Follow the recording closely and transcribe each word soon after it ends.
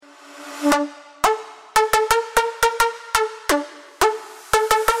Welcome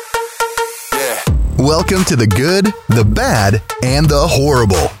to the good, the bad, and the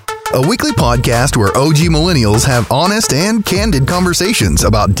horrible. A weekly podcast where OG millennials have honest and candid conversations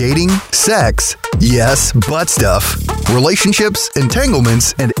about dating, sex, yes, butt stuff, relationships,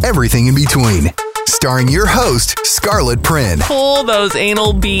 entanglements, and everything in between. Starring your host, Scarlett Prin. Pull those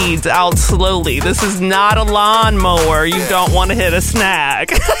anal beads out slowly. This is not a lawnmower. You don't want to hit a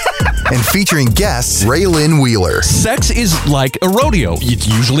snag. And featuring guests, Raylyn Wheeler. Sex is like a rodeo. It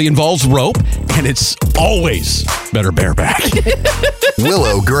usually involves rope, and it's always better bareback.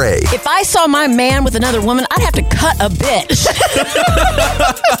 Willow Gray. If I saw my man with another woman, I'd have to cut a bitch.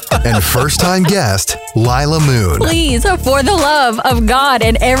 And first-time guest, Lila Moon. Please, for the love of God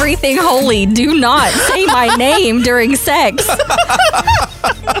and everything holy, do not say my name during sex.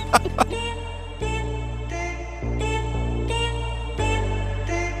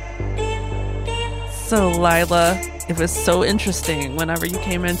 So, Lila, it was so interesting whenever you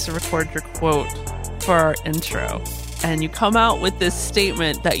came in to record your quote for our intro. And you come out with this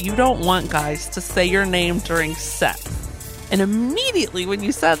statement that you don't want guys to say your name during sex. And immediately when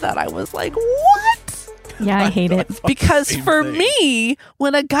you said that, I was like, what? Yeah, I hate it. Because for me,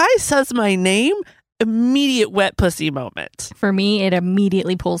 when a guy says my name, immediate wet pussy moment. For me, it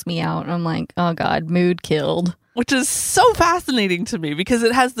immediately pulls me out. I'm like, oh God, mood killed. Which is so fascinating to me because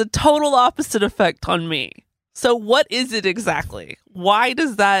it has the total opposite effect on me. So what is it exactly? Why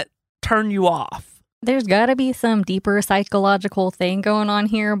does that turn you off? There's got to be some deeper psychological thing going on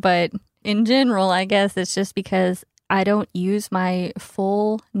here, but in general, I guess it's just because I don't use my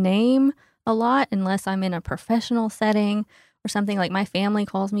full name a lot unless I'm in a professional setting or something. Like my family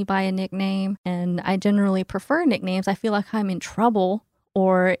calls me by a nickname, and I generally prefer nicknames. I feel like I'm in trouble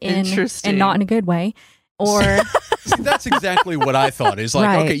or and not in a good way. Or that's exactly what I thought. Is like,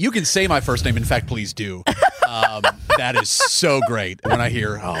 right. Okay, you can say my first name. In fact, please do. That is so great when I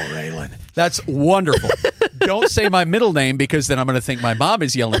hear, oh, Raylyn. That's wonderful. Don't say my middle name because then I'm going to think my mom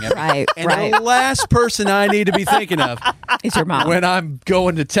is yelling at me. Right, and right. the last person I need to be thinking of is your mom. When I'm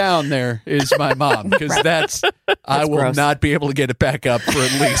going to town there is my mom because right. I will gross. not be able to get it back up for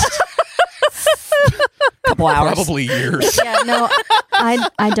at least couple hours. Probably years. Yeah, no,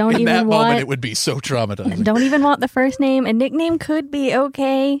 I don't In even that want. moment, it would be so traumatizing. Don't even want the first name. A nickname could be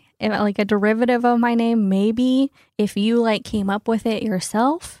okay, like a derivative of my name. Maybe if you like came up with it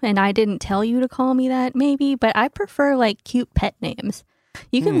yourself, and I didn't tell you to call me that. Maybe, but I prefer like cute pet names.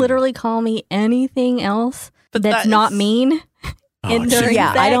 You can literally call me anything else, but that's not mean. Oh,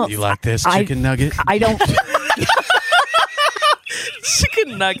 I don't. You like this chicken nugget? I don't.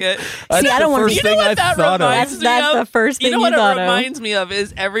 Chicken nugget. That's I don't want to. You know what that reminds me That's of? the first thing you know what thought it of. reminds me of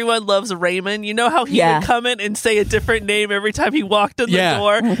is Everyone Loves Raymond. You know how he would come in and say a different name every time he walked in the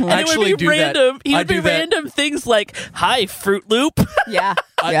door, and it would be random. He would be random things like "Hi, Fruit Loop." Yeah,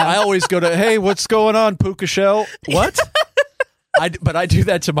 I always go to, hey, what's going on, Puka Shell? What? But I do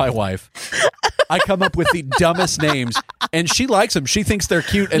that to my wife. I come up with the dumbest names, and she likes them. She thinks they're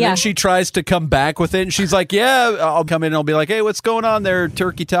cute, and then she tries to come back with it, and she's like, yeah, I'll come in and I'll be like, hey, what's going on there,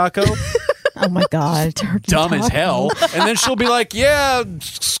 turkey taco? Oh, my God. Turkey Dumb taco. as hell. And then she'll be like, yeah,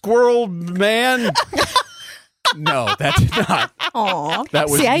 squirrel man. No, that did not. Aw. That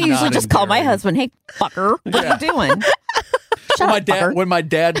was I usually not just call my endearing. husband, hey, fucker, what are you doing? When my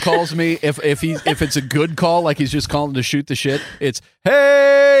dad calls me, if it's a good call, like he's just calling to shoot the shit, it's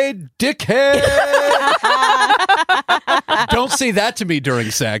hey dickhead. Don't say that to me during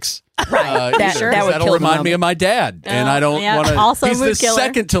sex. Right. That'll remind me of my dad, and I don't want to. Also he's the mood killer.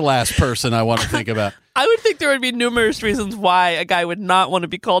 second to last person I want to think about. I would think there would be numerous reasons why a guy would not want to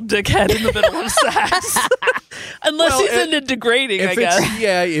be called dickhead in the middle of sex. Unless he's into degrading, I guess.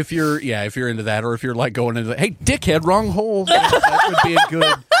 If you're into that, or if you're like going into hey dickhead, wrong hole. That would be a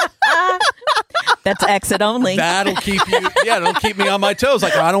good. That's exit only. That'll keep you. Yeah, it'll keep me on my toes.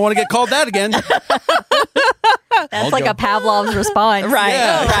 Like I don't want to get called that again. That's like a Pavlov's response. Right.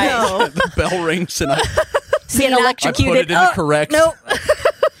 Yeah. Right. The bell rings and I Being put electrocuted. it in the correct. No.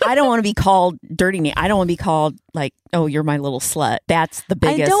 I don't want to be called dirty name. I don't want to be called like, oh, you're my little slut. That's the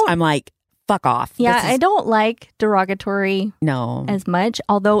biggest. I'm like, fuck off. Yeah, I don't like derogatory as much.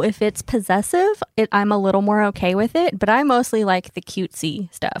 Although if it's possessive, I'm a little more okay with it. But I mostly like the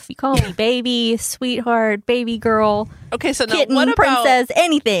cutesy stuff. You call me baby, sweetheart, baby girl. Okay, so now kitten, what about princess,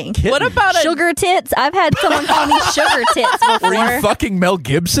 anything. What about sugar tits? I've had someone call me sugar tits before. Were you fucking Mel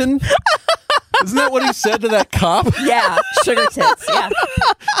Gibson? Isn't that what he said to that cop? Yeah, sugar tits. Yeah.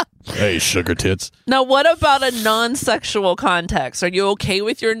 Hey, sugar tits. Now, what about a non-sexual context? Are you okay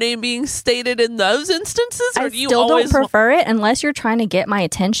with your name being stated in those instances? Or I do you still always don't prefer it unless you're trying to get my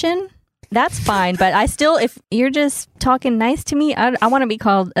attention. that's fine. But I still, if you're just talking nice to me, I want to be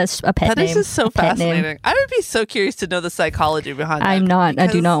called a pet name. That is just so fascinating. I would be so curious to know the psychology behind that. I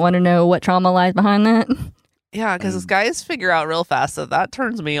do not want to know what trauma lies behind that. Yeah, because guys figure out real fast that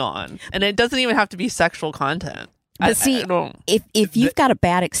turns me on. And it doesn't even have to be sexual content. But if you've got a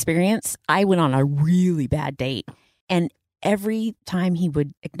bad experience, I went on a really bad date. And every time he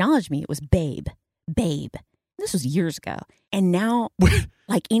would acknowledge me, it was babe. This was years ago. And now,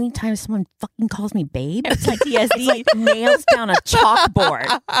 like, anytime someone fucking calls me babe, it's like nails down a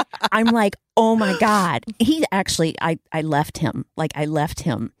chalkboard. I'm like, oh my God. He actually, I left him. Like, I left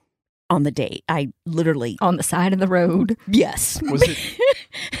him on the date. I literally... On the side of the road. Yes. Was it?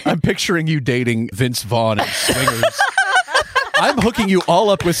 I'm picturing you dating Vince Vaughn and Swingers. I'm hooking you all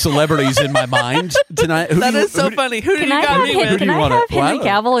up with celebrities in my mind tonight. That is so funny. Who do you got me with? Can I have Henry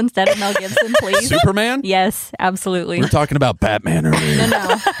Cavill instead of Mel Gibson, please? Superman? Yes, absolutely. We're talking about Batman earlier.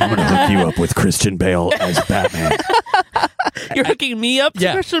 No. I'm going to hook you up with Christian Bale as Batman. You're hooking me up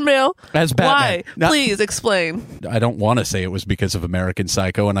to Christian Bale? As Batman. Why? Please explain. I don't want to say it was because of American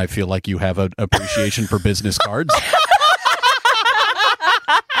Psycho, and I feel like you have an appreciation for business cards.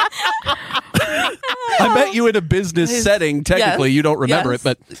 I met you in a business setting. Technically, you don't remember it,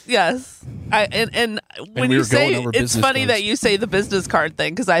 but yes. And when you say it's funny that you say the business card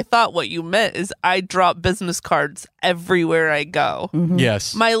thing, because I thought what you meant is I drop business cards everywhere I go. Mm-hmm.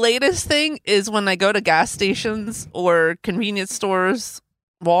 Yes. My latest thing is when I go to gas stations or convenience stores,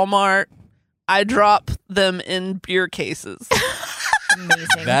 Walmart, I drop them in beer cases.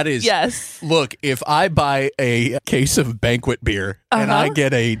 Amazing. That is, yes. Look, if I buy a case of banquet beer and I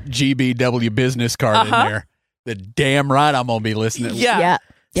get a GBW business card in there, the damn right I'm gonna be listening. Yeah.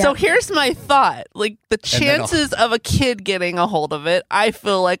 So here's my thought: like the chances of a kid getting a hold of it, I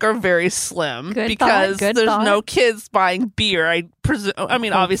feel like are very slim because there's no kids buying beer. I presume. I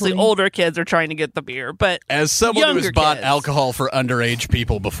mean, obviously, older kids are trying to get the beer, but as someone who has bought alcohol for underage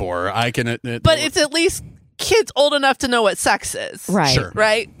people before, I can. But it's at least kids old enough to know what sex is, right? Sure.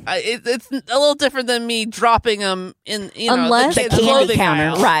 Right. It's a little different than me dropping them in, unless the candy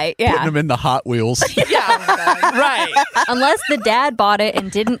counter, right? Yeah, putting them in the Hot Wheels. right. Unless the dad bought it and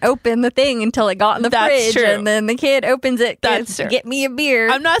didn't open the thing until it got in the fridge, and then the kid opens it. Get me a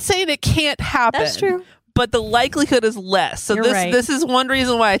beer. I'm not saying it can't happen. That's true. But the likelihood is less. So this is one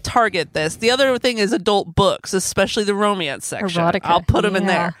reason why I target this. The other thing is adult books, especially the romance section. Erotica. I'll put them in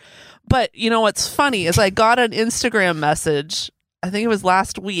there. But you know what's funny is I got an Instagram message, I think it was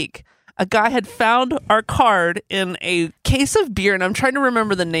last week. A guy had found our card in a case of beer, and I'm trying to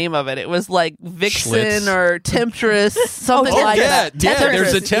remember the name of it. It was like Vixen Schlitz. or Temptress, something like that. Yeah,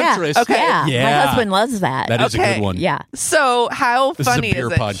 there's a Temptress. Yeah. Okay. Yeah. My husband loves that. That is a good one. Yeah. So how funny is it? This is a beer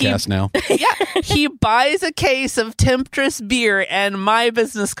podcast now. Yeah. He buys a case of Temptress beer, and my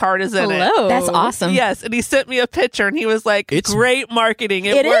business card is in it. That's awesome. Yes, and he sent me a picture, and he was like, great marketing.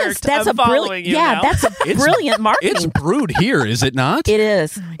 It worked. That's I'm following you now. that's a brilliant marketing. It's brewed here, is it not? It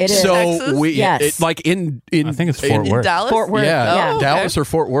is. So Texas? like in I think it's Fort Worth. Dallas? Fort Worth. Yeah, Dallas or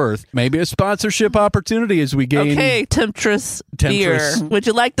Fort Worth. Maybe a sponsorship opportunity as we gain. Okay, Temptress beer. Would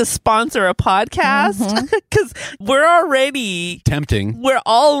you like to sponsor a podcast? Because we're already tempting. We're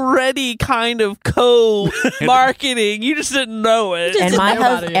already kind of co-marketing. You just didn't know it. And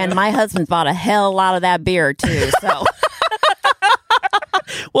my husband bought a hell lot of that beer too. So.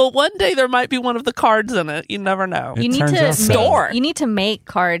 Well, one day there might be one of the cards in it. You never know. You need to make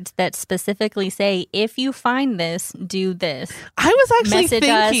cards that specifically say, if you find this, do this. I was actually message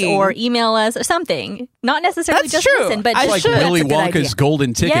thinking, us or email us or something. Not necessarily That's just true. listen, but I like should. Willy Wonka's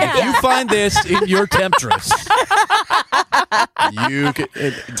golden ticket. Yeah. If you find this in your Temptress, you can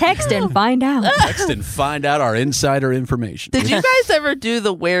text and find out. Text and find out our insider information. Did you guys ever do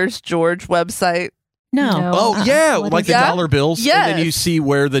the Where's George website? No. Oh, yeah. Like the dollar bills. Yes. And then you see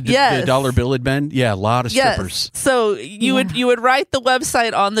where the dollar bill had been. Yeah, a lot of strippers. Yes. So you would write the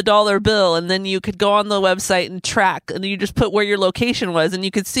website on the dollar bill, and then you could go on the website and track, and you just put where your location was, and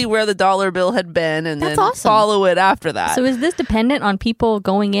you could see where the dollar bill had been, and then follow it after that. So is this dependent on people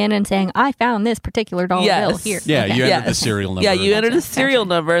going in and saying, I found this particular dollar bill here? Yeah, okay. you enter the serial number. Yeah, you enter the serial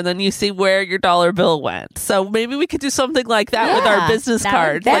number, and then you see where your dollar bill went. So maybe we could do something like that with our business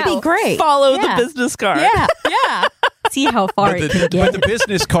card. That'd be great. Follow the business card. Yeah. See how far it can get. But the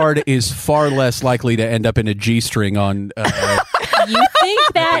business card is far less likely to end up in a G-string on... you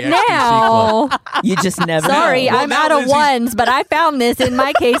think that now. You just never Sorry, know. I'm out of ones, but I found this in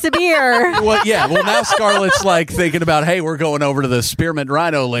my case of beer. Well, yeah. Well, now Scarlett's like thinking about, hey, we're going over to the Spearmint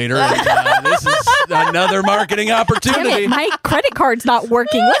Rhino later. And, Another marketing Damn opportunity. it, my credit card's not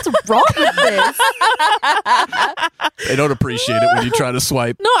working. What's wrong with this? They don't appreciate it when you try to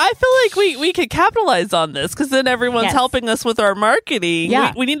swipe. No, I feel like we could capitalize on this because then everyone's Yes. helping us with our marketing.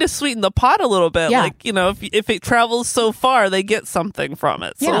 Yeah. We need to sweeten the pot a little bit. Yeah. Like, if it travels so far, they get something from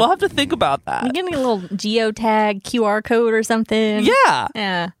it. So Yeah. we'll have to think about that. You get a little geotag QR code or something. Yeah.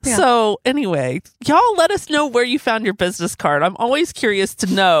 Yeah. So anyway, y'all let us know where you found your business card. I'm always curious to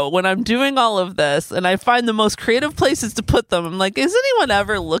know when I'm doing all of this and I find the most creative places to put them. I'm like, is anyone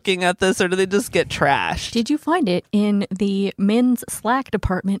ever looking at this or do they just get trashed? Did you find it in the men's Slack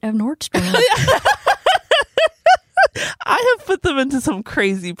department of Nordstrom? I have put them into some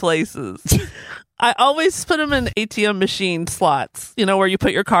crazy places. I always put them in ATM machine slots, where you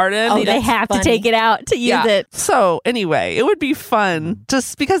put your card in. They have to take it out to use it. So anyway, it would be fun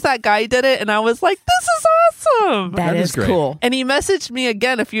just because that guy did it. And I was like, this is awesome. That is great. cool. And he messaged me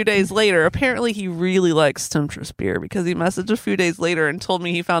again a few days later. Apparently, he really likes Temptress beer because he messaged a few days later and told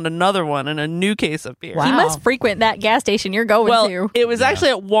me he found another one and a new case of beer. Wow. He must frequent that gas station you're going Well, to. it was actually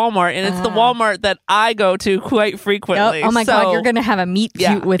at Walmart, and it's the Walmart that I go to quite frequently. Yep. Oh my God, you're going to have a meet cute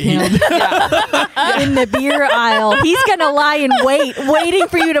Yeah. with him in the beer aisle. He's going to lie in wait, waiting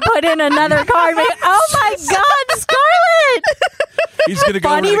for you to put in another card. Like, oh my God, Scarlett! He's going to go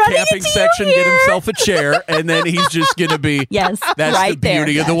Bonnie over to the running camping into you section, get here. himself a chair, and then he's just going to be. Yes. That's Right the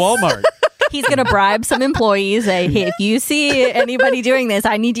beauty there, of the Walmart. He's going to bribe some employees. Say, hey, if you see anybody doing this,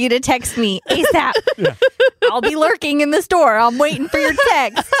 I need you to text me ASAP. I'll be lurking in the store. I'm waiting for your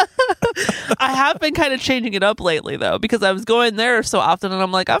text. I have been kind of changing it up lately, though, because I was going there so often, and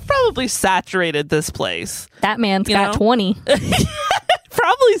I'm like, I've probably saturated this place. That man's got know? 20.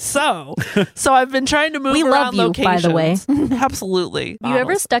 Probably so. So I've been trying to move We around love you, by the way. locations. Absolutely. You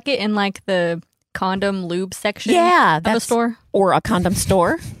ever stuck it in like the condom lube section Yeah, of a that's store? or a condom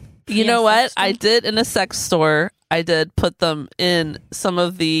store. You know what? I did in a sex store. I did put them in some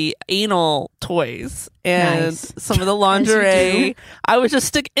of the anal toys and Nice. some of the lingerie. I would just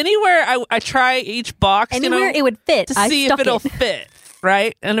stick anywhere. I try each box, Anywhere it would fit. to I see if stuck it'll it. fit.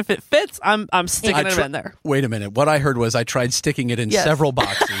 Right, and if it fits, I'm sticking it in there. Wait a minute. What I heard was I tried sticking it in Yes. several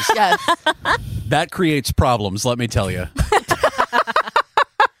boxes. Yes, That creates problems, let me tell you.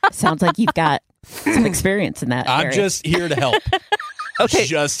 Sounds like you've got some experience in that I'm area. just here to help. Okay.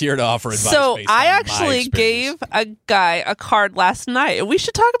 Just here to offer advice. So based I on my actually experience. gave a guy a card last night, and we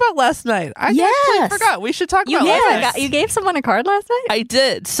should talk about last night. I Yes. actually forgot. We should talk You about gave, last night. you gave someone a card last night? I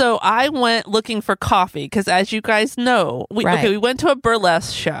did. So I went looking for coffee because, as you guys know, we went to a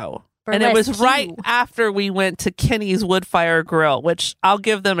burlesque show. And it was Burlesque right Q. after we went to Kenny's Woodfire Grill, which I'll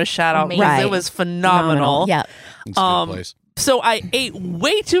give them a shout out because Amazing. it was phenomenal. Yeah. It's a good place. So I ate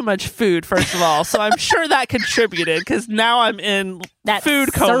way too much food, first of all. So I'm sure that contributed because now I'm in That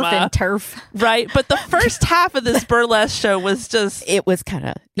food surf coma. and turf. Right. But the first half of this burlesque show was just, It was kind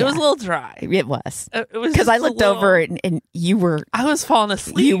of. it was a little dry. It was. It was Because I just a looked little- over and you were. I was falling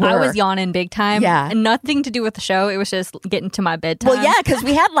asleep. You were. I was yawning big time. Yeah. And nothing to do with the show. It was just getting to my bedtime. Well, yeah, because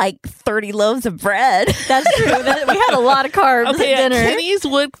we had like 30 loaves of bread. That's true. We had a lot of carbs Okay, at at dinner. Kenny's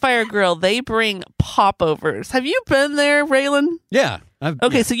Woodfire Grill, they bring popovers. Have you been there, Raylan? Yeah.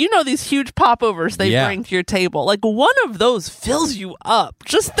 Okay, so you know these huge popovers they Yeah. bring to your table. Like one of those fills you up.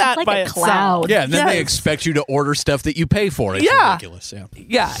 Just that like by a itself. cloud. Yeah, and then they Yes. expect you to order stuff that you pay for. It's Yeah. ridiculous. Yeah.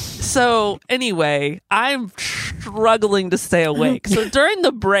 Yeah. So anyway, I'm struggling to stay awake. So during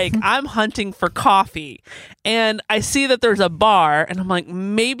the break, I'm hunting for coffee, and I see that there's a bar, and I'm like,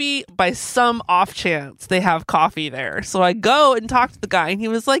 maybe by some off chance they have coffee there. So I go and talk to the guy, and he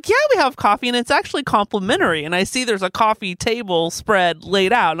was like, "Yeah, we have coffee, and it's actually complimentary." And I see there's a coffee table spread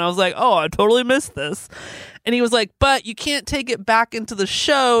laid out, and I was like, "Oh, I totally missed this." And he was like, "But you can't take it back into the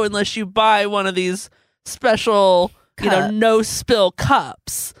show unless you buy one of these special, Cups. no spill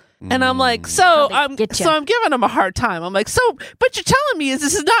cups." And I'm like, so they I'm get ya? so I'm giving him a hard time. I'm like, so but you're telling me is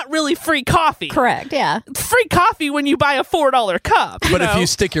this is not really free coffee? Correct. Yeah. It's free coffee when you buy a $4 cup. But if you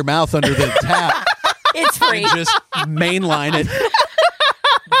stick your mouth under the tap It's free. and just mainline it,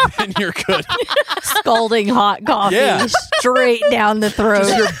 then you're good. Scalding hot coffee Yeah. straight down the throat.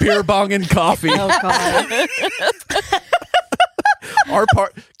 Just your beer bong and coffee. Oh, God.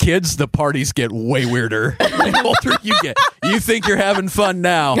 Kids, the parties get way weirder the older you get. You think you're having fun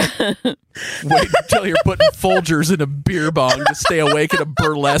now. Wait until you're putting Folgers in a beer bong to stay awake at a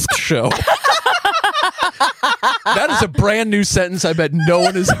burlesque show. That is a brand new sentence I bet no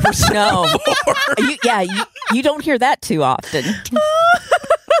one has ever said No. before. You don't hear that too often.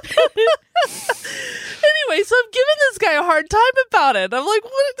 Anyway, so I'm giving this guy a hard time about it. I'm like,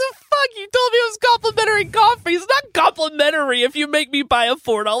 what the fuck? fuck? You told me it was complimentary coffee. It's not complimentary if you make me buy a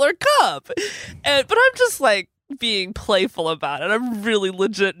 $4 cup. But I'm just like being playful about it. I'm really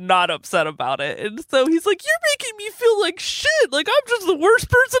legit not upset about it. And so he's like, you're making me feel like shit. Like I'm just the worst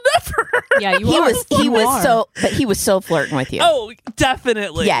person ever. Yeah, you He are. was so flirting with you. Oh,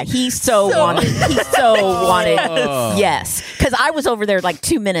 definitely. Yeah, he wanted. Yes, because I was over there like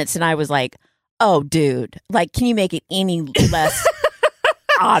 2 minutes, and I was like, "Oh, dude, like, can you make it any less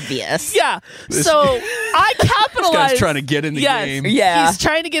obvious?" Yeah. So I capitalized. This guy's trying to get in the game. Yeah, He's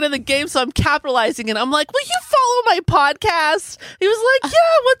trying to get in the game, so I'm capitalizing, and I'm like, will you follow my podcast? He was like,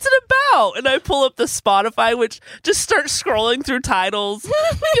 yeah, what's it about? And I pull up the Spotify, which just starts scrolling through titles.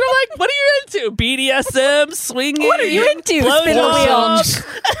 Like, what are you into? BDSM, swinging? What are you into? Blowjobs? Spin the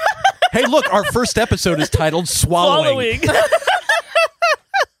wheel. Hey, look, our first episode is titled Swallowing.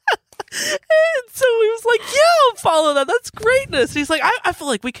 And so he was like, yeah, I'll follow that. That's greatness. And he's like, I feel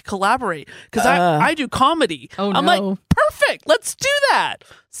like we could collaborate because I do comedy. Oh, I'm no. like, perfect. Let's do that.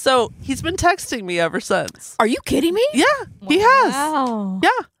 So he's been texting me ever since. Are you kidding me? Yeah, he has. Wow. Yeah.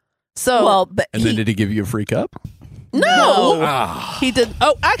 So, Well, but And then did he give you a free cup? no. Ah. He did.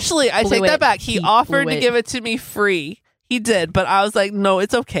 Oh, actually, I take Blew that it. back. He He offered blew to it. give it to me free. He did, but I was like, no,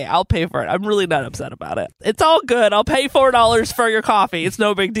 it's okay. I'll pay for it. I'm really not upset about it. It's all good. I'll pay $4 for your coffee. It's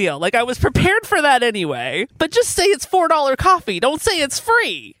no big deal. Like, I was prepared for that anyway. But just say it's $4 coffee. Don't say it's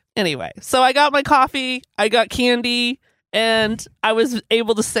free. Anyway, so I got my coffee. I got candy. And I was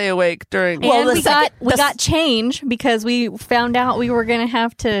able to stay awake during. Well, And the we got change because we found out we were going to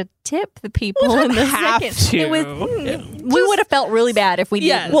have to tip the people in the have second. to. It was, we would have felt really bad if we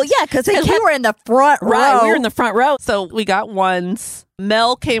Yes. didn't. well, yeah, because we were in the front row. right. We were in the front row. So we got ones.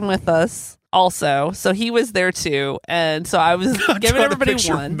 Mel came with us also. So he was there too. And so I was giving everybody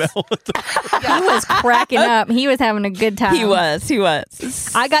ones. He was cracking up. He was having a good time. He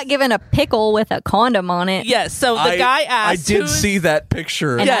was. I got given a pickle with a condom on it. Yes. So the guy I asked. did see that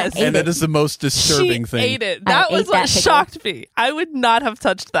picture. And Yes. And that is the most disturbing she thing. ate it. I That was ate what that pickle. shocked me. I would not have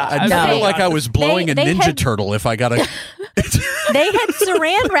touched that. I I'm feel being like I honest. was blowing They a ninja had- turtle if I got a. They had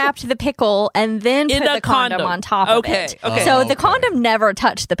saran wrapped the pickle and then In put a the condom condom. on top Okay, of it. okay. So Oh, the okay. condom never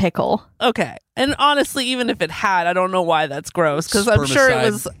touched the pickle. Okay. And honestly, even if it had, I don't know why that's gross because I'm sure it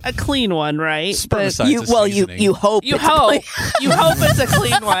Spermicide. was a clean one, right? Spermicide's You a well, seasoning. you hope You it's hope. clean. You hope it's a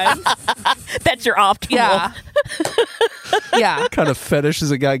clean one. That's your optimal. Yeah. Yeah. What kind of fetish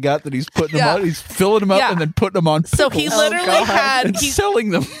has a guy got that he's putting them Yeah. on? He's filling them up Yeah. and then putting them on So pickles he literally had. and He,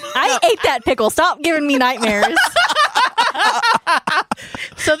 selling them. I ate that pickle. Stop giving me nightmares.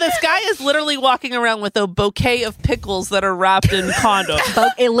 so this guy is literally walking around with a bouquet of pickles that are wrapped in condoms.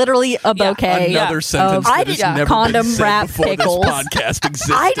 Literally a bouquet. Another Yeah. sentence Of that has never been condom-wrapped said before pickles. this podcast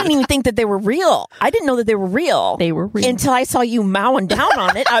existed. I didn't even think that they were real. I didn't know that they were real. They were real. Until I saw you mowing down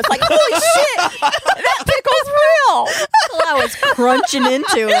on it. I was like, holy shit, that pickle's real. I was crunching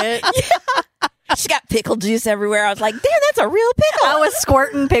into it. She got pickle juice everywhere. I was like, damn, that's a real pickle. I was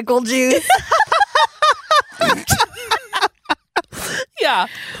squirting pickle juice. Yeah.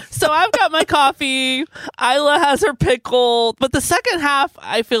 So I've got my coffee. Isla has her pickle. But the second half,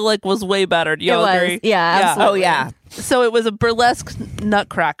 I feel like, was way better. Do you It all was. agree? Yeah, absolutely. Oh, yeah. So it was a burlesque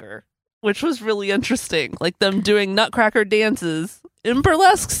nutcracker, which was really interesting. Like them doing nutcracker dances in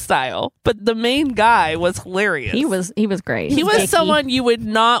burlesque style. But the main guy was hilarious. He was great. He was Dickie. someone you would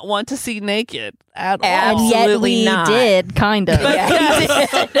not want to see naked at all. And yet Absolutely we not. did, kind of. But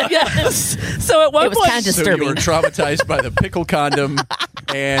Yeah. yes. So at one It was point, kind of So you disturbing. were traumatized by the pickle condom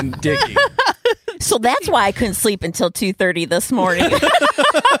and Dickie. So that's why I couldn't sleep until 2:30 this morning.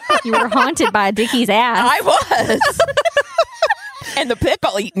 You were haunted by Dickie's ass. I was. And the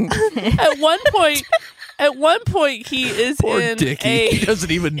pickle eating. at one point, he is Poor in Dickie. He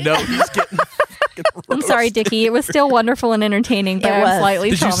doesn't even know he's getting fucking I'm sorry, Dickie. It was still wonderful and entertaining, but It I'm was. slightly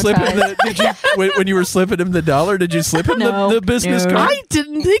Did you slip him traumatized. when you were slipping him the dollar? Did you slip him No, the business no. card? I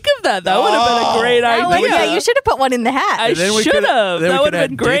didn't think of that. That would have been a great That idea. was- yeah, you should have put one in the hat. I And then we should coulda- have. then That we would coulda have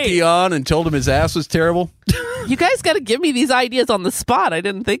been had great. Dickie on and told him his ass was terrible. You guys got to give me these ideas on the spot. I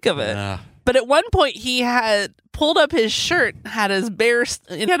didn't think of it. But at one point, he had pulled up his shirt, had his bare,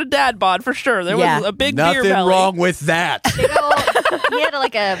 he had a dad bod for sure. There Yeah. was a big beer Nothing belly. wrong with that. He had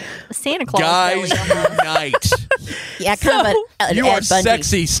like a Santa Claus Guys belly. unite. Yeah, kind of an You Ed are Bundy.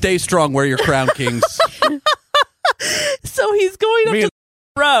 sexy. Stay strong. Wear your crown, kings. So he's going up Me to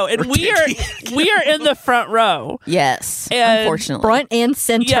row, and we are in the front row. Yes, And unfortunately. Front and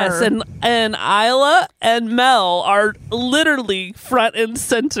center. Yes, and Isla and Mel are literally front and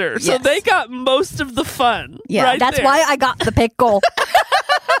center, so Yes. they got most of the fun. Yeah, right That's there. why I got the pickle.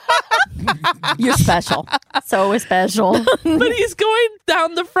 You're special. So special. But he's going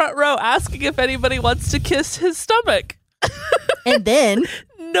down the front row asking if anybody wants to kiss his stomach. And then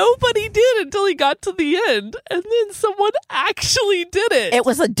Nobody did until he got to the end, and then someone actually did it. It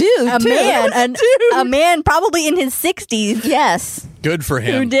was a dude, a too. man, dude. a man probably in his 60s Yes. Good for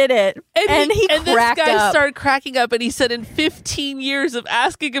who him. did it. And he and this cracked guy up. started cracking up, and he said, in 15 years of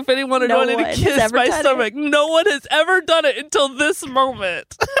asking if anyone No wanted one to has kiss ever my done stomach, no one has ever done it until this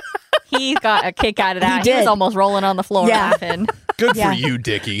moment. He got a kick out of that. He was did. almost rolling on the floor Yeah. laughing. Good Yeah. for you,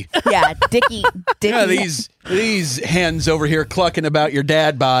 Dickie. Yeah, Dickie. Yeah, these hens over here clucking about your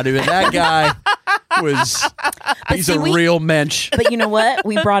dad body, but that guy he's see, a real mensch. But you know what?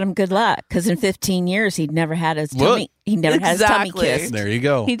 We brought him good luck because in 15 years he'd never had his What? tummy. He never had his tummy Exactly. kissed. There you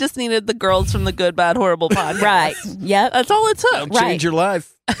go. He just needed the girls from the Good, Bad, Horrible podcast. Right. Yep. That's all it took. Change right. your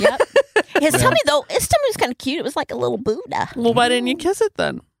life. Yep. His tummy though, his tummy was kind of cute. It was like a little Buddha. Well, why didn't you kiss it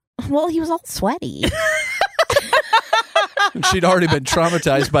then? Well, he was all sweaty. And she'd already been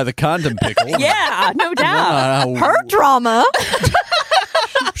traumatized by the condom pickle. Yeah, no doubt. Wow. Her drama.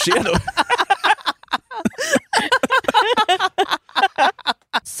 She had a,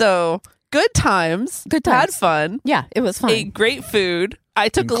 So, good times. Good Had times. fun. Yeah, it was fun. Ate great food. I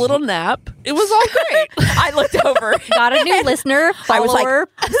took a little nap. It was all great. I looked over. Got a new listener, I was like- follower,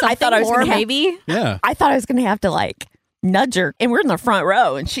 I thought I was more gonna have- maybe. yeah. I thought I was going to have to like nudge her, and we're in the front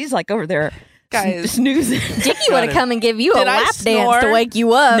row, and she's like over there Guys. snoozing. Dickie would have come and give you a Did I lap dance to snore? wake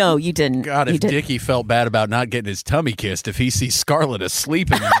you up. No, you didn't. God, you if didn't. Dickie felt bad about not getting his tummy kissed, if he sees Scarlett asleep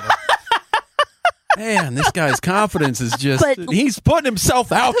in the middle. Man, this guy's confidence is just, But- he's putting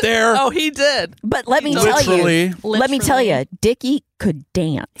himself out there. Oh, he did. But let me Literally. tell you, let me tell you, Dickie could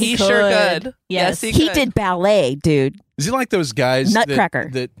dance. He sure could. Yes. he He could. did ballet, dude. Is he like those guys?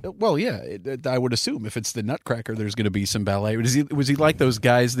 Nutcracker. Well, yeah. I would assume if it's the Nutcracker, there's going to be some ballet. Was he like those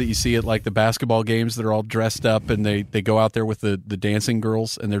guys that you see at like the basketball games that are all dressed up and they go out there with the dancing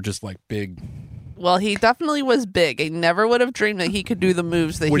girls and they're just like big? Well, he definitely was big. I never would have dreamed that he could do the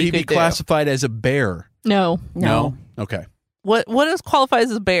moves that Would he he be could do. classified as a bear? No. No. Okay. What is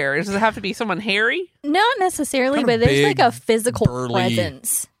qualifies as a bear? Does it have to be someone hairy? Not necessarily, Kinda but there's big, like a physical burly.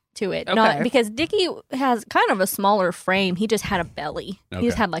 presence to it. Okay. Not because Dickie has kind of a smaller frame. He just had a belly. Okay. He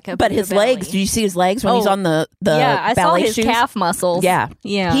just had like a But big his belly. legs, do you see his legs when he's Oh, on the yeah, I saw ballet his shoes? calf muscles. Yeah.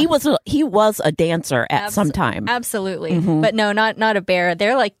 Yeah. He was a dancer at some time. Absolutely. Mhm. But no, not a bear.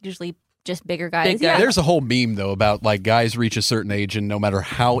 They're like usually just bigger guys. Big Yeah. guys. There's a whole meme though about like guys reach a certain age and no matter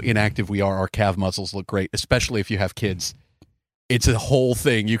how inactive we are, our calf muscles look great, especially if you have kids. It's a whole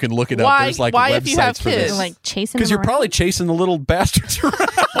thing. You can look it up. Why- There's like why websites if you have for kids? this. Like chasing Because them you're probably chasing the little bastards around.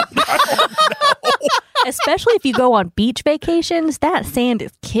 especially if you go on beach vacations, that sand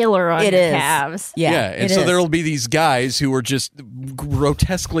is killer on It your is. calves. Yeah, and it so is. there'll be these guys who are just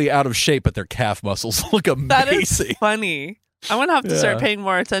grotesquely out of shape, but their calf muscles look That is amazing. funny. I'm gonna have to Yeah. start paying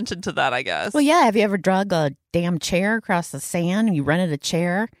more attention to that, I guess. Well, yeah. Have you ever drug a damn chair across the sand and you rented a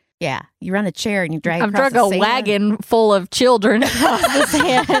chair? Yeah. You rent a chair and you drag I've across drug the a sand. wagon full of children across the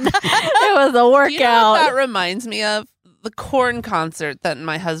sand. It was a Do you know what workout. that reminds me of? The corn concert that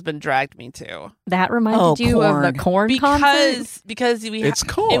my husband dragged me to. That reminded Oh, you of the corn concert? Because It's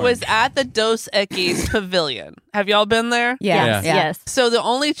corn. It was at the Dos Equis Pavilion. Have y'all been there? Yeah. Yes, yes. So the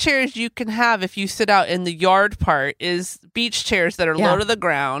only chairs you can have if you sit out in the yard part is beach chairs that are Yeah. low to the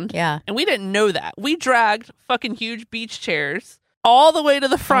ground. Yeah. And we didn't know that. We dragged fucking huge beach chairs all the way to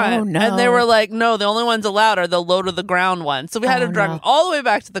the front. Oh, no. And they were like, no, the only ones allowed are the low to the ground ones. So we had Oh, to drag no. them all the way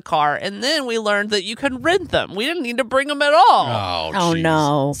back to the car. And then we learned that you can rent them. We didn't need to bring them at all. Oh, jeez.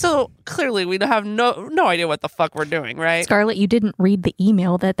 no. So clearly we have no idea what the fuck we're doing, right? Scarlett, you didn't read the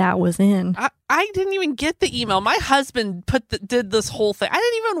email that was in. I didn't even get the email. My husband did this whole thing. I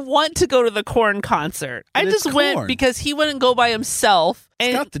didn't even want to go to the corn concert. I But it's just went corn. because he wouldn't go by himself. It's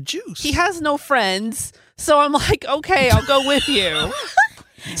And got the juice. he has no friends. So I'm like, okay, I'll go with you.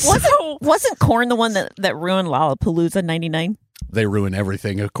 Wasn't corn the one that ruined Lollapalooza '99? They ruin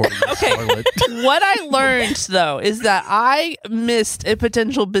everything according to Okay. Scarlett. What I learned, though, is that I missed a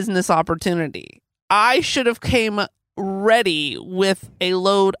potential business opportunity. I should have came ready with a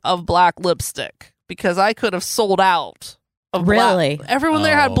load of black lipstick because I could have sold out of Really? black. Everyone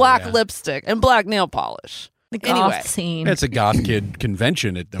there had Oh, black yeah. lipstick and black nail polish. The goth Anyway. scene. It's a goth kid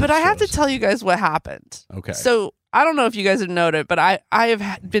convention at those But I have to shows. tell you guys what happened. Okay. So I don't know if you guys have noted, but I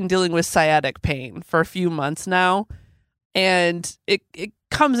have been dealing with sciatic pain for a few months now. And it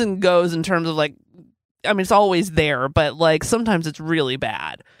comes and goes in terms of like, I mean, it's always there, but like sometimes it's really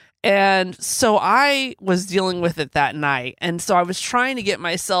bad. And so I was dealing with it that night. And so I was trying to get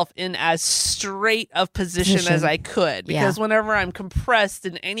myself in as straight of position as I could, because whenever I'm compressed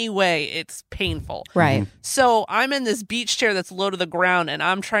in any way, it's painful. Right. So I'm in this beach chair that's low to the ground, and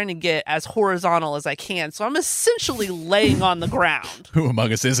I'm trying to get as horizontal as I can. So I'm essentially laying on the ground. Who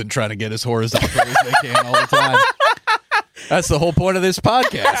among us isn't trying to get as horizontal as they can all the time? That's the whole point of this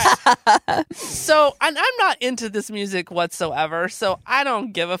podcast. So, and I'm not into this music whatsoever, so I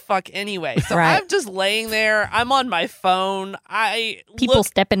don't give a fuck anyway. So I'm just laying there. I'm on my phone. People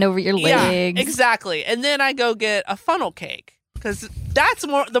stepping over your legs. Yeah, exactly. And then I go get a funnel cake, because that's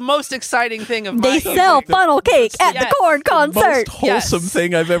the most exciting thing of my They sell funnel cake at the corn concert. Most wholesome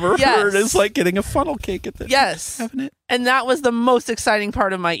thing I've ever heard is like getting a funnel cake at the having it. And that was the most exciting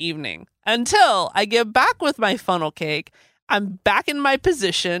part of my evening, until I get back with my funnel cake. I'm back in my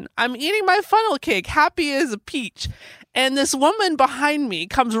position. I'm eating my funnel cake, happy as a peach. And this woman behind me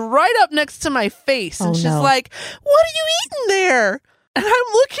comes right up next to my face. And she's like, "What are you eating there?" And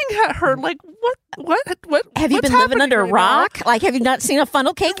I'm looking at her like, what? Have you been living under a rock? Like, have you not seen a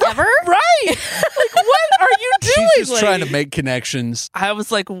funnel cake ever? Right. Like, what are you doing? She's just trying to make connections. I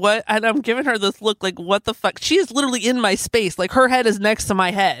was like, what? And I'm giving her this look like, what the fuck? She is literally in my space. Like, her head is next to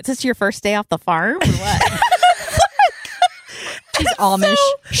my head. Is this your first day off the farm or what? She's Amish.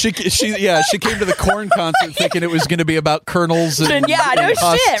 She came to the corn concert thinking it was going to be about kernels and no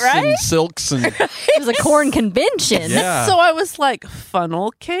shit, right? And silks and It was a corn convention. Yeah. So I was like,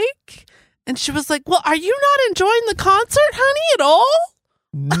 funnel cake? And she was like, well, are you not enjoying the concert, honey, at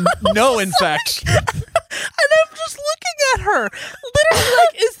all? No, in fact. And I'm just looking at her, literally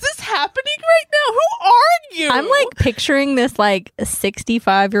like, is this happening right now? Who are you? I'm like picturing this like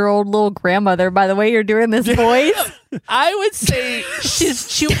 65-year-old little grandmother by the way you're doing this voice. I would say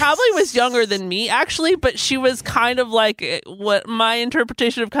she probably was younger than me, actually, but she was kind of like what my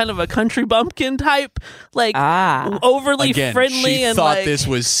interpretation of kind of a country bumpkin type, like overly friendly. She and thought like, this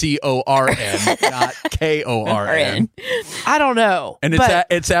was CORN, not KORN. I don't know. And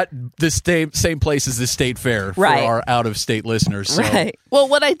it's at the same place as the state fair for our out-of-state listeners. So. Right. Well,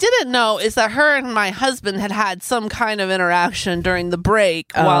 what I didn't know is that her and my husband had some kind of interaction during the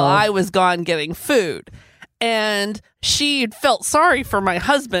break while I was gone getting food. And she felt sorry for my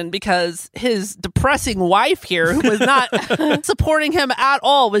husband because his depressing wife here, who was not supporting him at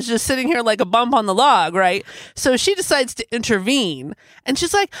all, was just sitting here like a bump on the log, right? So she decides to intervene. And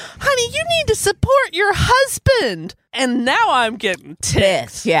she's like, honey, you need to support your husband. And now I'm getting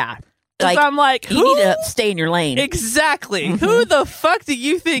ticked. Yeah. Like, I'm like, you need to stay in your lane. Exactly. Who the fuck do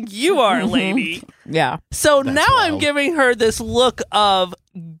you think you are, lady? Yeah. So That's now wild. I'm giving her this look of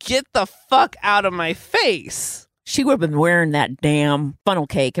get the fuck out of my face. She would have been wearing that damn funnel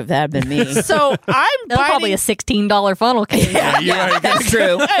cake if that had been me. So I'm That's probably a $16 funnel cake. Yeah, you're right. That's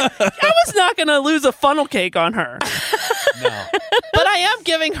true. I was not going to lose a funnel cake on her. No. But I am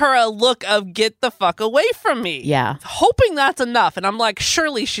giving her a look of get the fuck away from me. Yeah. Hoping that's enough. And I'm like,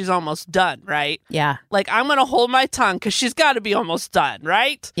 surely she's almost done, right? Yeah. Like, I'm going to hold my tongue because she's got to be almost done,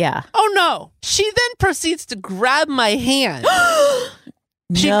 right? Yeah. Oh, no. She then proceeds to grab my hand.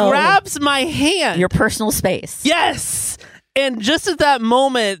 She grabs my hand. Your personal space. Yes. And just at that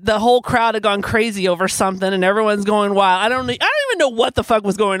moment, the whole crowd had gone crazy over something and everyone's going wild. I don't even know what the fuck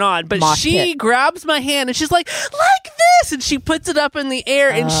was going on, but she grabs my hand and she's like this. And she puts it up in the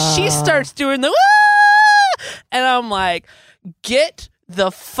air and she starts doing the, ah! And I'm like, get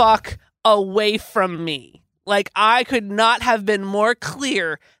the fuck away from me. Like, I could not have been more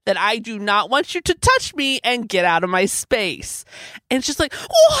clear that I do not want you to touch me and get out of my space. And she's like,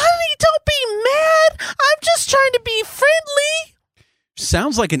 oh, honey, don't be mad. I'm just trying to be friendly.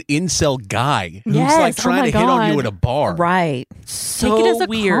 Sounds like an incel guy who's Yes, like trying to hit on you at a bar. Right. So Take it as a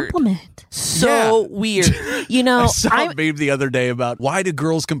weird. compliment. So weird. You know, I saw a meme the other day about why do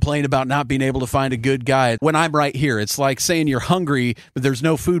girls complain about not being able to find a good guy when I'm right here? It's like saying you're hungry, but there's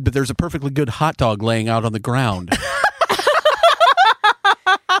no food, but there's a perfectly good hot dog laying out on the ground.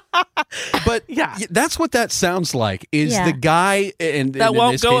 But Yeah. that's what that sounds like, is the guy, and That in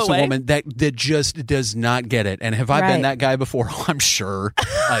won't this go case away. a woman, that just does not get it. And have I been that guy before? Oh, I'm sure.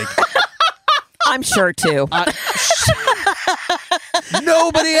 Like, I'm sure too.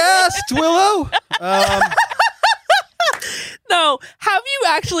 nobody asked, Willow. No, have you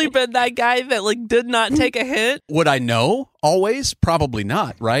actually been that guy that like did not take a hint? Would I know always? Probably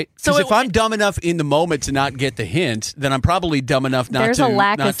not, right? So Because if I'm dumb enough in the moment to not get the hint, then I'm probably dumb enough not There's to. a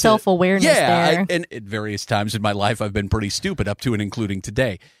lack not of to- self-awareness there. And at various times in my life, I've been pretty stupid, up to and including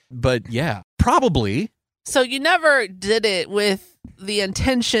today. But yeah, probably. So you never did it with the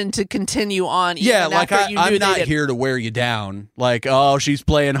intention to continue on. Yeah, like after you knew I'm not they did- here to wear you down. Like, oh, she's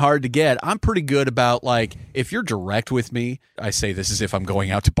playing hard to get. I'm pretty good about, like, if you're direct with me, I say this as if I'm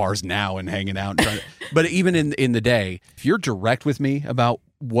going out to bars now and hanging out. And but even in the day, if you're direct with me about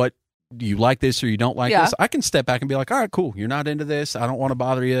what you like this or you don't like this, I can step back and be like, all right, cool. You're not into this. I don't want to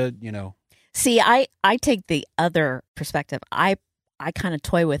bother you, you know. See, I take the other perspective. I kind of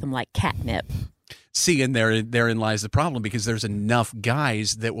toy with them like catnip. See, and therein lies the problem, because there's enough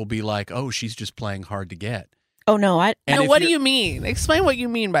guys that will be like, oh, she's just playing hard to get. Oh, no. No, what do you mean? Explain what you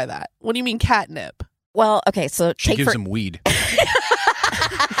mean by that. What do you mean catnip? Well, okay, so she gives him weed.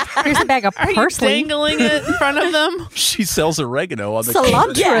 Here's a bag of Are parsley. you dangling it in front of them? She sells oregano on the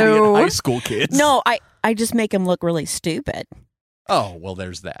cilantro. high school kids. No, I just make him look really stupid. Oh, well,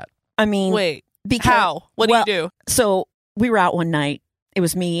 there's that. I mean, Wait, because, how? What do you do? So we were out one night. It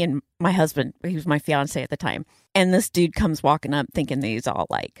was me and my husband. He was my fiance at the time. And this dude comes walking up thinking that he's all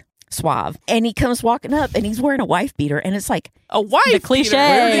like suave. And he comes walking up and he's wearing a wife beater. And it's like A wife The cliche.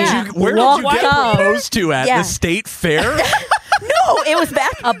 beater. Where did you get up. proposed to at? Yeah. The state fair? no, it was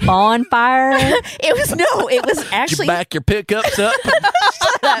back. A bonfire. It was Did actually. you back your pickups up?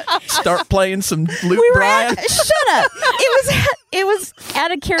 Start playing some Luke we were Bryan? shut up. It was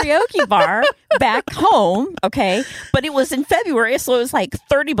at a karaoke bar back home, okay? But it was in February, so it was like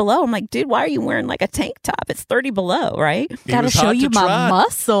 30 below. I'm like, dude, why are you wearing like a tank top? It's 30 below, right? It Gotta was show hot you to my trot.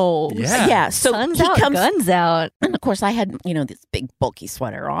 muscles. Yeah. So Sun's he out, comes, guns out. and of course I had, this big bulky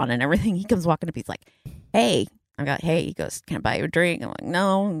sweater on and everything. He comes walking up, he's like, hey. I got, hey, he goes, can I buy you a drink? I'm like,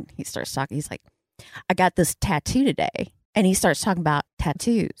 no. And he starts talking. He's like, I got this tattoo today. And he starts talking about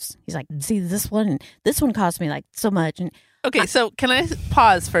tattoos. He's like, see this one? And this one cost me like so much. And Okay, so can I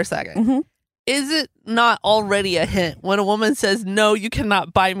pause for a second? Mhm. Is it not already a hint when a woman says, no, you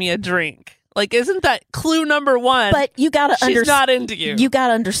cannot buy me a drink? Like, isn't that clue number one? but you got to she's understand. not into you. You got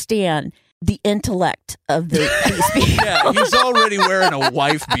to understand the intellect of these people. Yeah, he's already wearing a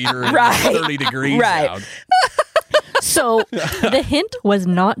wife beater and Right. 30 degrees Right. out. So, The hint was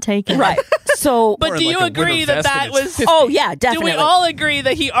not taken. right. So, But Or do like you a winter agree that vest that and it's was... oh yeah, Do definitely. we all agree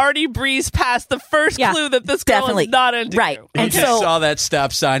that he already breezed past the first Yeah, clue that this girl definitely. is not into Right. you? He And just so- saw that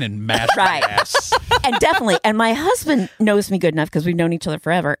stop sign and mashed Right. my ass. And definitely. And my husband knows me good enough because we've known each other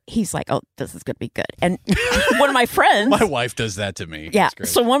forever. He's like, oh, this is going to be good. And one of my friends. My wife does that to me. Yeah. It's great.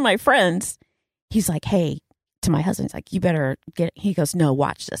 So one of my friends, he's like, hey, to my husband, he's like, you better get, he goes, no,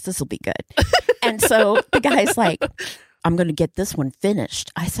 watch this. This will be good. And so the guy's like, I'm going to get this one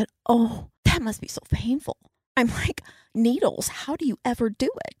finished. I said, oh, that must be so painful. I'm like, needles, how do you ever do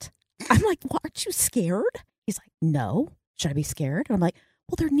it? I'm like, well, aren't you scared? He's like, no. Should I be scared? And I'm like,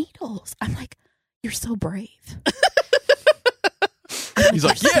 well, they're needles. I'm like, you're so brave. He's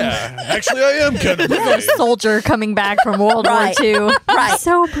like, yeah, actually, I am kind of He's brave. a soldier coming back from World Right. War II. Right.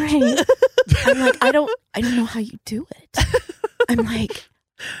 So brave. I'm like, I don't know how you do it. I'm like,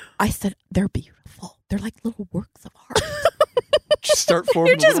 I said, they're beautiful. They're like little works of art. Just start forming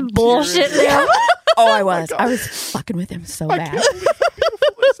You're just little bullshitting tears. him. Oh, I was. I was fucking with him so bad.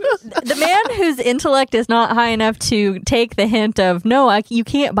 The man whose intellect is not high enough to take the hint of, no, you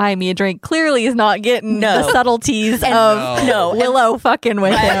can't buy me a drink, clearly is not getting No. the subtleties And- of no. Willow fucking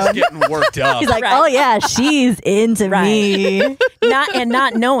with He's him. getting worked up. He's like, Right. oh yeah, she's into Right. me.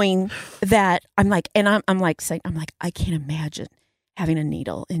 Not knowing that I'm like, and I'm like saying, I'm like, I can't imagine having a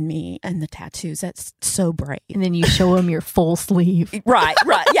needle in me and the tattoos. That's so brave. And then you show him your full sleeve. Right.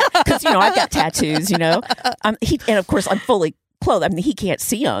 Yeah. Because I've got tattoos. And of course I'm fully clothed. I mean, he can't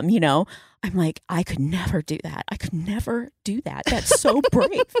see them. I'm like, I could never do that. I could never do that. That's so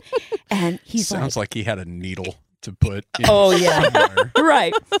brave. And he's Sounds like, like he had a needle to put in Oh, yeah. somewhere.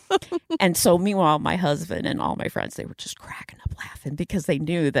 right. And so meanwhile, my husband and all my friends, they were just cracking up laughing because they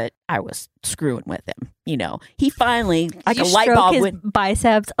knew that I was screwing with him. He finally, like You a light stroke bulb his went.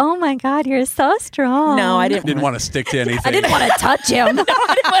 biceps. Oh my God, you're so strong. No, I didn't. Didn't want to stick to anything. I didn't want to touch him.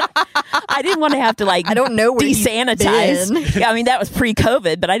 I didn't want to have to like. I don't know where you've desanitize. been. Yeah, I mean that was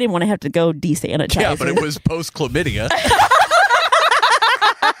pre-COVID, but I didn't want to have to go desanitize. Yeah, but it was post chlamydia.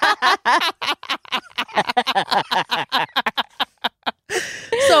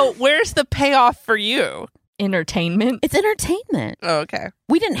 So where's the payoff for you? Entertainment. It's entertainment. Oh, okay.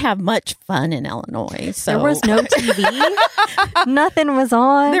 We didn't have much fun in Illinois, so There was no TV. Nothing was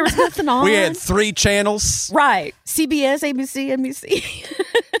on. there was nothing on. We had 3 channels. right CBS, ABC, NBC.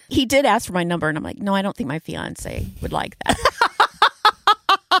 He did ask for my number, and I'm like, no, I don't think my fiance would like that.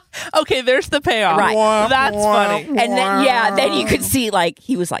 Okay, there's the payoff. Right. That's funny. And then you could see like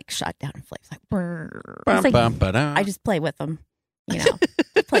he was like shot down in flames. Like, brrr. I was like, Bum, ba-da. I just play with him. You know,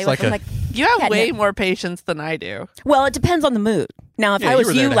 play with them. You have way catnip. more patience than I do. Well, it depends on the mood. Now, if I was you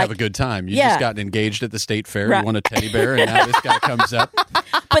were there you, to like have a good time. You Yeah. just got engaged at the state fair. Right. You won a teddy bear, and now this guy comes up.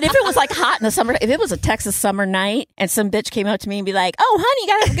 But if it was like hot in the summer, if it was a Texas summer night and some bitch came up to me and be like, "Oh, honey, you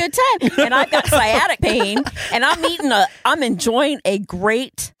gotta have a good time," and I've got sciatic pain and I'm enjoying a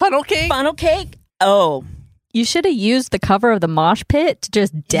great Funnel cake. Oh, You should have used the cover of the mosh pit to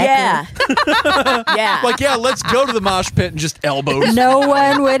just deck yeah, yeah. Like, yeah, let's go to the mosh pit and just elbows. No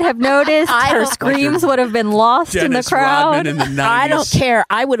one would have noticed. I Her don't- screams would have been lost in the Dennis crowd. Rodman in the 90s. I don't care.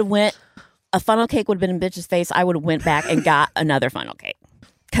 I would have went. A funnel cake would have been in bitch's face. I would have went back and got another funnel cake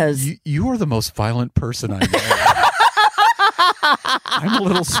because You are the most violent person I know. I'm a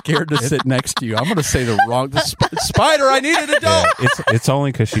little scared to sit next to you. I'm going to say the wrong... Spider, I need an adult! Yeah, it's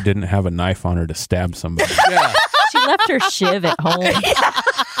only because she didn't have a knife on her to stab somebody. Yeah. She left her shiv at home.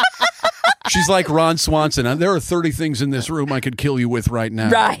 She's like Ron Swanson. There are 30 things in this room I could kill you with right now.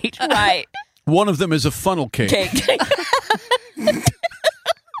 right. One of them is a funnel cake. Cake.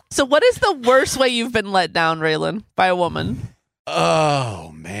 So what is the worst way you've been let down, Raylan, by a woman?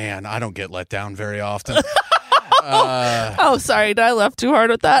 Oh, man. I don't get let down very often. Oh, sorry. Did I laugh too hard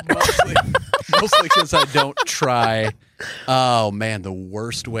with that? Mostly because I don't try. Oh, man. The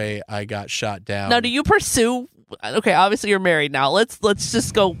worst way I got shot down. Now, do you pursue... Okay, obviously you're married now. Let's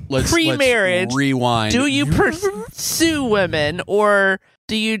just go pre-marriage. Let's rewind. Do you pursue women, or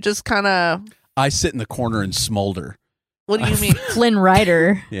do you just kind of... I sit in the corner and smolder. What do you mean? Flynn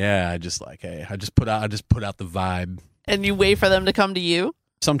Rider. Yeah, I just like, hey, I just put out the vibe. And you wait for them to come to you?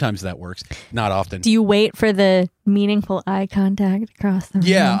 Sometimes that works. Not often. Do you wait for the meaningful eye contact across the room?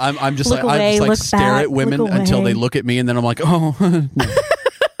 Yeah, I'm just Look like away, I just like look stare back, at women look until they away. look at me, and then I'm like, oh, no.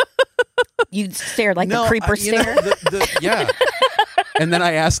 You stared like No, the creeper you know, stare. yeah. And then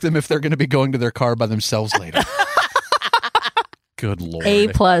I ask them if they're going to be going to their car by themselves later. Good Lord. A+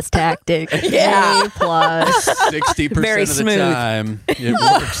 tactic. Yeah. A+. 60% Very of the smooth. time. It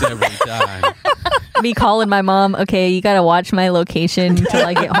works every time. Me calling my mom, okay, you got to watch my location until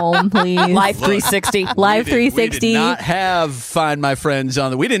I get home, please. Life 360. Live We 360. did not have Find My Friends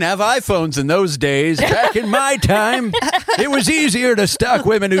on we didn't have iPhones in those days. Back in my time, it was easier to stalk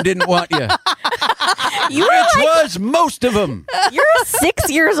women who didn't want you. You Which were like, was most of them. you're 6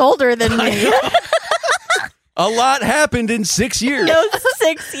 years older than me. A lot happened in 6 years. No,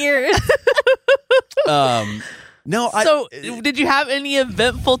 6 years. No, So, did you have any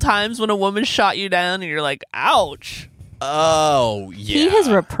eventful times when a woman shot you down and you're like, ouch? Oh, yeah. He has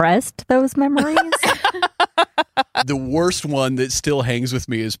repressed those memories. The worst one that still hangs with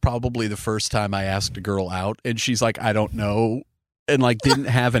me is probably the first time I asked a girl out, and she's like, I don't know, and like didn't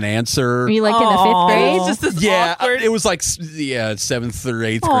have an answer. Were you like in the Aw. 5th grade? It's just this Yeah, awkward. it was like 7th or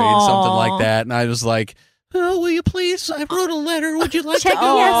 8th grade, Aw. something like that, and I was like, oh, will you please? I wrote a letter. Would you like Check to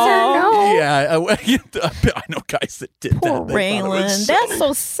go? yes or no. Yeah, I know guys that did Poor that. They thought it was Raylan. so That's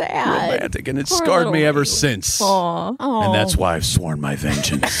so sad. romantic, and it Poor scarred me little ever Raylan. since. Aw. And that's why I've sworn my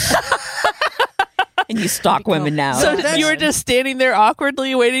vengeance. And you stalk women now. So you were just standing there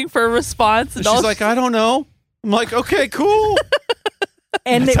awkwardly waiting for a response. And And she's like, I don't know. I'm like, okay, cool.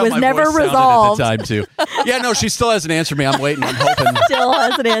 And That's it how was my never voice sounded resolved. at the time too. Yeah, no, she still hasn't answered me. I'm waiting. I'm hoping. Still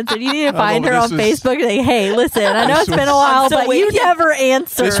hasn't answered. You need to find her this on was- Facebook and say, hey, listen, I know This it's been a was- while, I'm still but you waiting. never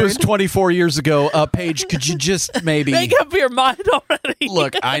answered. This was 24 years ago. Paige, could you just maybe make up your mind already.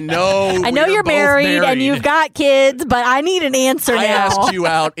 look? I know. I know we are you're both married and you've got kids, but I need an answer I now. asked you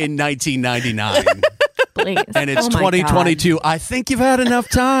out in 1999, Please. and it's Oh my 2022. I think you've had enough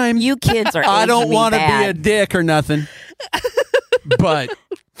time. You kids are I don't want want to be a dick or nothing, but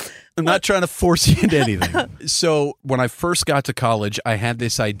I'm not trying to force you into anything. So when I first got to college, I had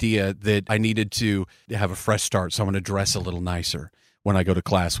this idea that I needed to have a fresh start. So I'm going to dress a little nicer when I go to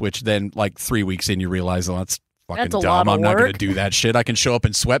class, which then like 3 weeks in, you realize, oh, that's fucking That's a dumb. lot of I'm not going work. to do that shit. I can show up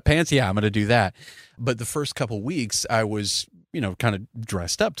in sweatpants. Yeah, I'm going to do that. But the first couple weeks, I was, kind of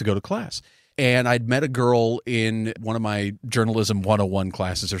dressed up to go to class. And I'd met a girl in one of my journalism 101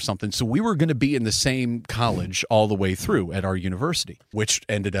 classes or something. So we were going to be in the same college all the way through at our university, which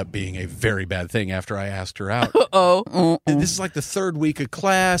ended up being a very bad thing after I asked her out. Oh, And this is like the third week of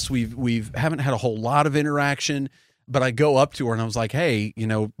class. We haven't had a whole lot of interaction, but I go up to her and I was like, hey,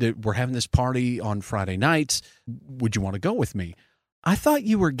 we're having this party on Friday nights. Would you want to go with me? I thought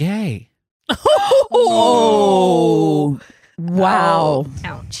you were gay. Oh. Wow.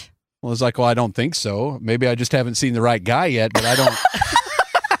 Ouch. Well, I was like, well, I don't think so. Maybe I just haven't seen the right guy yet, but I don't.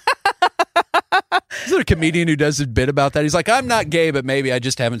 Is there a comedian who does a bit about that? He's like, I'm not gay, but maybe I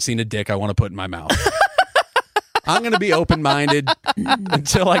just haven't seen a dick I want to put in my mouth. I'm going to be open-minded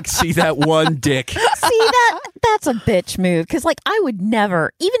until I see that one dick. See that? That's a bitch move. Because, like, I would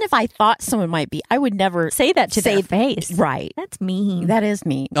never, even if I thought someone might be, I would never say that to their face. Right. That's mean. That is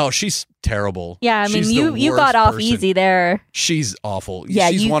mean. Oh, she's terrible. Yeah, I mean, She's you the got worst off person. easy there. She's awful. Yeah,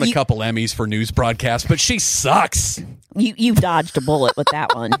 she's won a you- couple Emmys for news broadcasts, but she sucks. You dodged a bullet with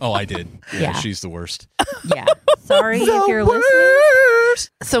that one. Oh, I did. Yeah. She's the worst. Yeah. Sorry if you're listening.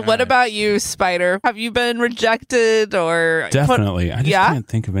 So what about you, Spider? Have you been rejected or Definitely. I just Yeah? can't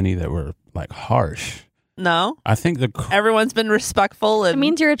think of any that were like harsh. No? I think Everyone's been respectful It and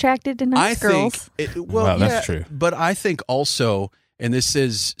means you're attracted to nice girls. Well, that's true. But I think also, and this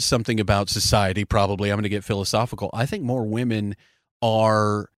is something about society, probably, I'm going to get philosophical. I think more women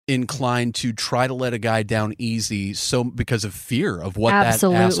are inclined to try to let a guy down easy because of fear of what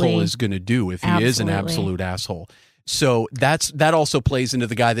Absolutely. that asshole is going to do if he is an Absolutely. absolute asshole. So that also plays into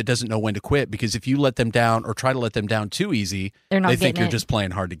the guy that doesn't know when to quit, because if you let them down or try to let them down too easy, They're not they think getting you're it. just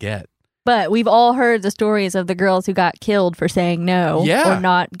playing hard to get. But we've all heard the stories of the girls who got killed for saying no Yeah. or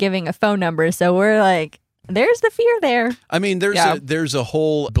not giving a phone number. So we're like, there's the fear there. I mean, there's Yeah. there's a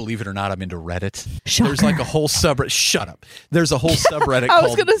whole, believe it or not, I'm into Reddit. Shocker. There's like a whole subreddit. Shut up. There's a whole subreddit I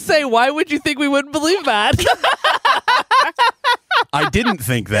was called. going to say, why would you think we wouldn't believe that? I didn't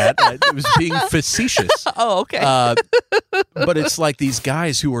think that. It was being facetious. Oh, okay. But it's like these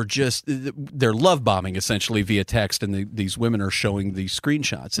guys who are just, they're love bombing essentially via text, and these women are showing these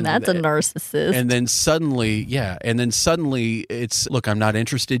screenshots. And That's a narcissist. And then suddenly it's, look, I'm not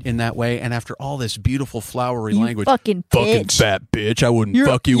interested in that way. And after all this beautiful flowery You language, fucking bitch. fat bitch, I wouldn't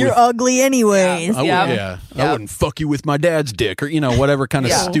fuck you with. ugly anyways. I Yeah. I wouldn't fuck you with my dad's dick, or whatever kind of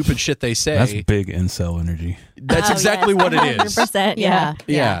Yeah. stupid shit they say. That's big incel energy. That's exactly what it is. 100%. Yeah.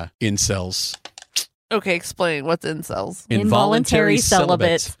 Yeah, incels. Okay, explain. What's incels? Involuntary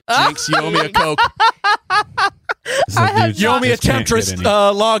celibates. Jinx, you owe me a Coke. You You owe me a Temptress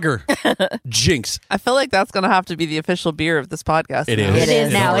lager. Jinx. I feel like that's going to have to be the official beer of this podcast. It now. is. It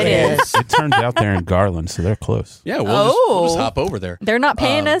is now. It is. It turns out they're in Garland, so they're close. Yeah, we'll just Oh. hop over there. They're not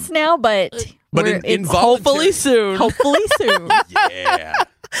paying us now, but in it's Hopefully soon. hopefully soon. Yeah.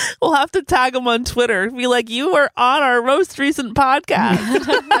 We'll have to tag them on Twitter. Be like, you were on our most recent podcast.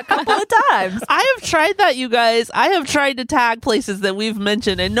 A couple of times. I have tried that, you guys. I have tried to tag places that we've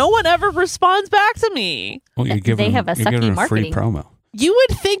mentioned, and no one ever responds back to me. Well, you're giving They have a you're giving sucky them free marketing. promo. You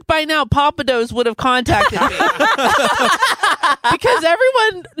would think by now Papados would have contacted me. Because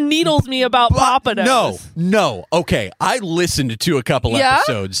everyone needles me about Papados. No. Okay, I listened to a couple Yeah?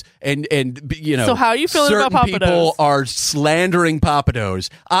 episodes, and So how are you feeling certain about people Papados? are slandering Papados.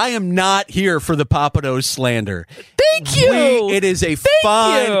 I am not here for the Papados slander. Thank you. It is a Thank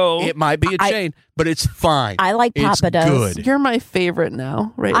fine. you. It might be a chain, but it's fine. I like It's Papados. good. You're my favorite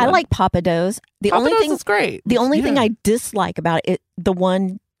now, right? I like Papados. The only Papados thing is great. The only thing Yeah. I dislike about it, the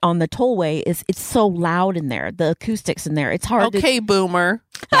one on the tollway, is it's so loud in there. The acoustics in there. It's hard Okay, boomer.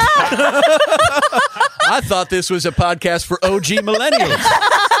 I thought this was a podcast for OG millennials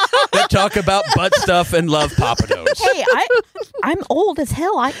that talk about butt stuff and love Papados. to. Hey, I'm old as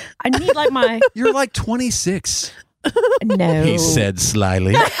hell. I need like my You're like 26, no. he said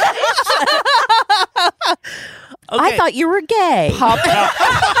slyly. I thought you were gay.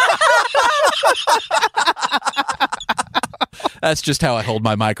 That's just how I hold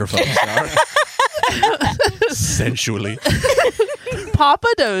my microphone. Sensually.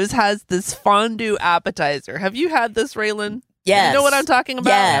 Papados has this fondue appetizer. Have you had this, Raylan? Yes. You know what I'm talking about?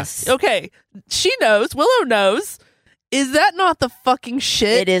 Yes. Okay. She knows. Willow knows. Is that not the fucking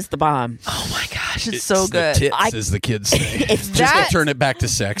shit? It is the bomb. Oh my gosh, it's so the good. tits, as the kids say. It's Just that- to turn it back to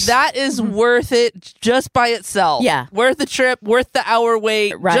sex. That is worth it just by itself. Yeah. Worth the trip, worth the hour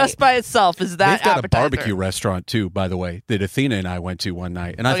wait, Right. just by itself is that They've got appetizer. a barbecue restaurant too, by the way, that Athena and I went to one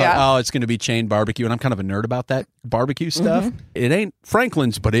night. And I Oh, thought, yeah? it's going to be chain barbecue. And I'm kind of a nerd about that barbecue stuff. Mm-hmm. It ain't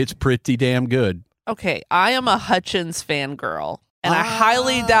Franklin's, but it's pretty damn good. Okay, I am a Hutchins fangirl. And I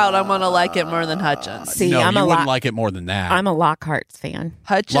highly doubt I'm going to like it more than Hutchins. See, no, I'm you a wouldn't Lock- like it more than that. I'm a Lockhart's fan.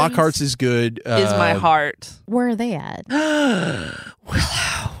 Hutchins Lockhart's is good. is my heart. Where are they at? Willow.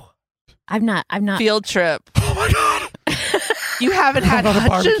 I've not. Field trip. Oh my God. You haven't had about a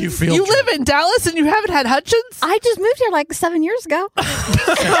Hutchins? barbecue field You trip? live in Dallas and you haven't had Hutchins? I just moved here like 7 years ago.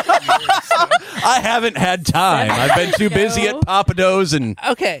 I haven't had time. I've been too busy at Papados and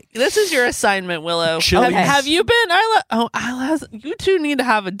Okay, this is your assignment, Willow. Chili's. Have you been? Isla, you two need to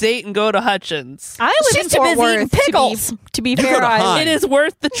have a date and go to Hutchins. I live She's in too Fort busy Worth. eating pickles. To be go fair, to I Hines. It is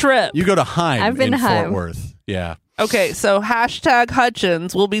worth the trip. you go to Heim I've been in to Fort Heim. Worth. Yeah. Okay, so hashtag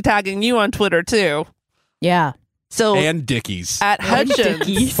Hutchins. We'll be tagging you on Twitter too. Yeah. So and Dickies. at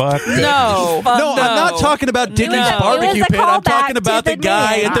Hutchins. Fuck. No, No, I'm not talking about Dickies No. barbecue It was a pit. I'm talking callback about to the the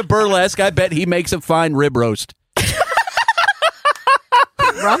guy name. at the burlesque. I bet he makes a fine rib roast.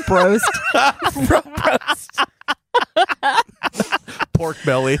 Rump roast. Pork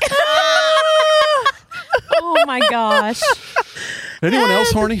belly. Oh my gosh. Anyone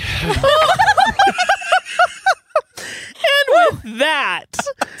else horny? With that,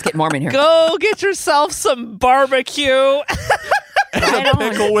 It's getting warm in here. go get yourself some barbecue. Right on.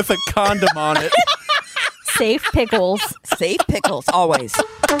 Pickle with a condom on it. Safe pickles. Safe pickles, always.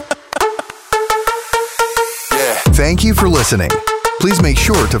 Thank you for listening. Please make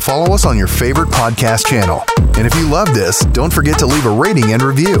sure to follow us on your favorite podcast channel. And if you loved this, don't forget to leave a rating and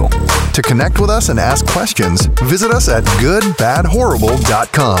review. To connect with us and ask questions, visit us at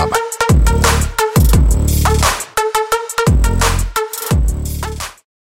goodbadhorrible.com.